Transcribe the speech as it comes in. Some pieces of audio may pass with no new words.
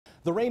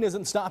The rain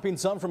isn't stopping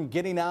some from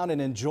getting out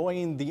and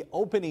enjoying the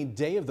opening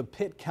day of the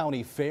Pitt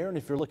County Fair. And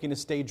if you're looking to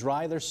stay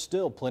dry, there's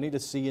still plenty to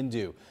see and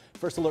do.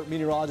 First Alert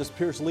meteorologist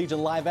Pierce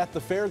Legion live at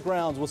the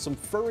fairgrounds with some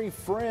furry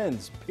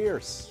friends.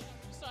 Pierce.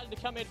 To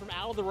come in from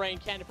out of the rain,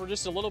 Ken, for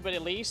just a little bit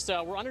at least.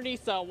 We're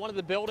underneath one of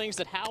the buildings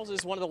that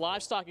houses one of the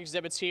livestock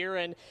exhibits here,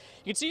 and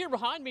you can see here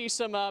behind me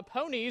some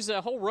ponies,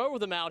 a whole row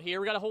of them out here.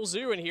 We got a whole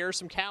zoo in here,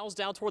 some cows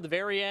down toward the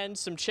very end,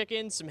 some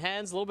chickens, some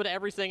hens, a little bit of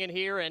everything in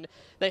here, and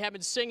they have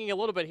been singing a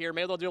little bit here.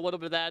 Maybe they'll do a little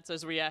bit of that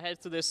as we head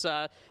through this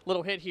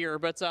little hit here.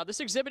 But this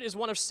exhibit is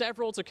one of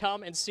several to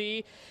come and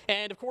see,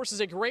 and of course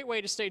is a great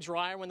way to stay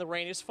dry when the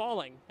rain is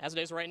falling, as it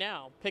is right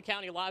now. Pitt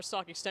County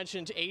Livestock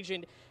Extension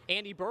agent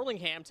Andy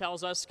Burlingham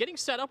tells us getting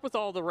set up with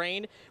all the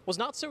rain was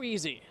not so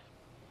easy.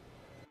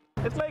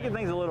 It's making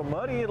things a little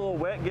muddy, a little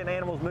wet, getting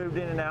animals moved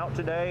in and out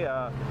today.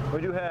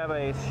 We do have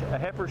a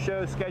heifer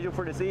show scheduled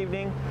for this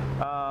evening,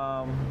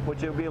 which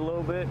could be a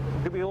little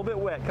bit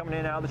wet coming in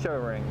and out of the show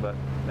ring, but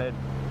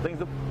things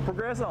will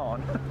progress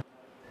on.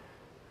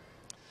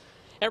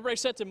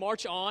 Everybody's set to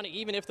march on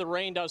even if the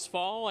rain does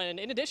fall, and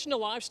in addition to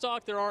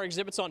livestock, there are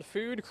exhibits on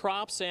food,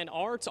 crops, and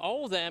arts.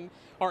 All of them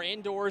are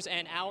indoors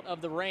and out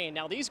of the rain.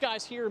 Now, these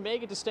guys here may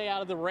get to stay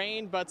out of the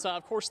rain, but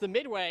of course the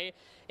Midway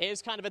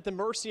is kind of at the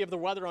mercy of the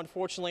weather,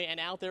 unfortunately, and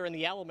out there in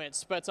the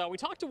elements. But we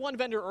talked to one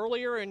vendor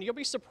earlier, and you'll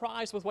be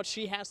surprised with what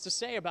she has to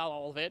say about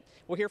all of it.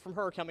 We'll hear from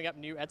her coming up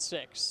new at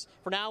 6.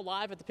 For now,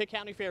 live at the Pitt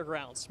County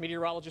Fairgrounds,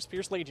 meteorologist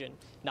Pierce Legion,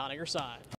 not on your side.